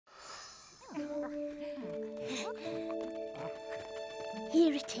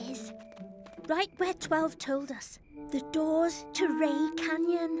Here it is. Right where 12 told us. The doors to Ray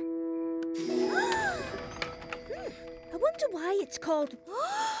Canyon. I wonder why it's called...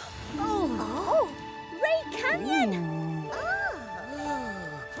 Ray Canyon!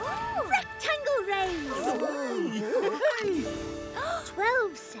 Rectangle rays!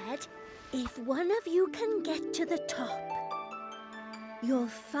 12 said, if one of you can get to the top, you'll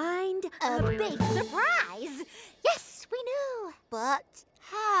find a big surprise! Yes, we knew. But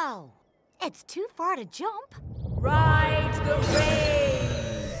how? It's too far to jump. Ride the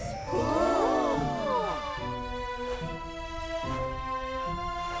rays!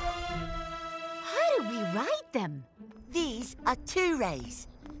 How do we ride them? These are 2 rays,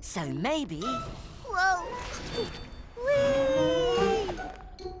 so maybe... Whoa! Whee!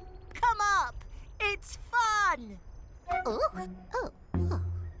 Come up! It's fun!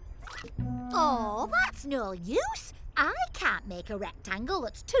 Oh, that's no use. I can't make a rectangle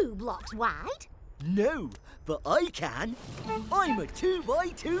that's 2 blocks wide. No, but I can. I'm a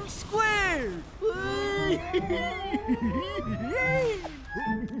 2x2 square!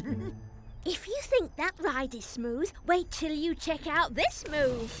 If you think that ride is smooth, wait till you check out this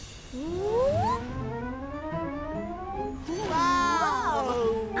move.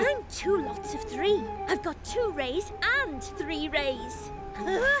 Wow! I'm 2 lots of 3. I've got 2 rays and 3 rays.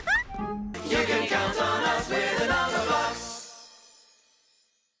 You can count on us with the Numberblocks.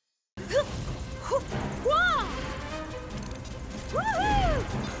 Woohoo!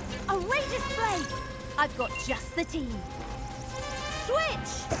 A ray display! I've got just the tea.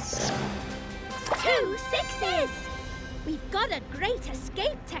 Switch! 2 6s! We've got a great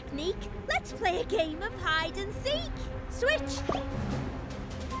escape technique. Let's play a game of hide and seek. Switch!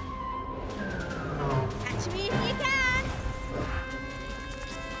 Catch me if you can!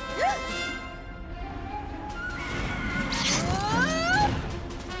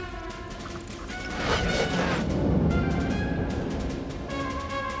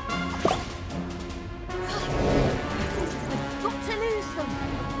 I've got to lose them.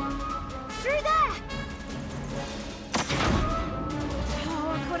 Through there! Oh,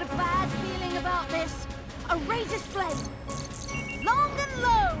 I've got a bad feeling about this. A ray display. Long and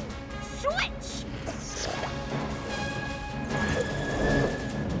low. Switch!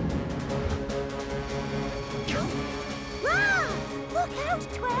 Wow! Look out,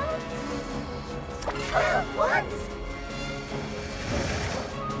 12! 12 once!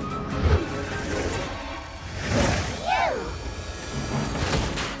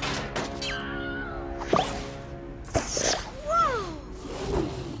 Whoa!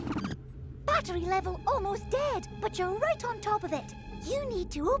 Battery level almost dead, but you're right on top of it. You need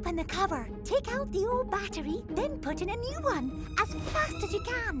to open the cover, take out the old battery, then put in a new one, as fast as you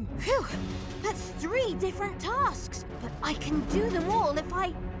can. Phew! That's 3 different tasks, but I can do them all if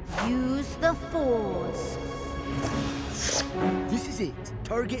I use the 4s. This is it.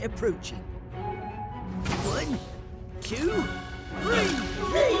 Target approaching. 1, 2, 3!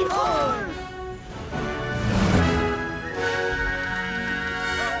 Raid hard!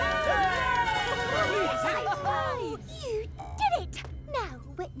 You did it! Now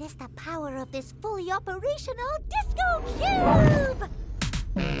witness the power of this fully operational disco cube!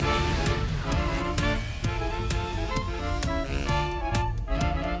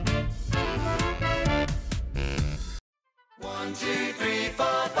 1, 2, 3, 4,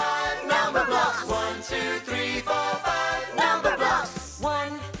 5 Numberblocks. 1, 2, 3, 4, 5 Numberblocks.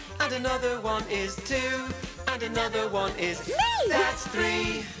 1 and another 1 is 2 and another 1 is me. That's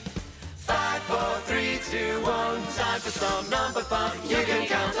 3. 5, 4, 3, 2, 1. Time for some number fun. You can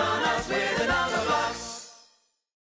count on us with the Numberblocks.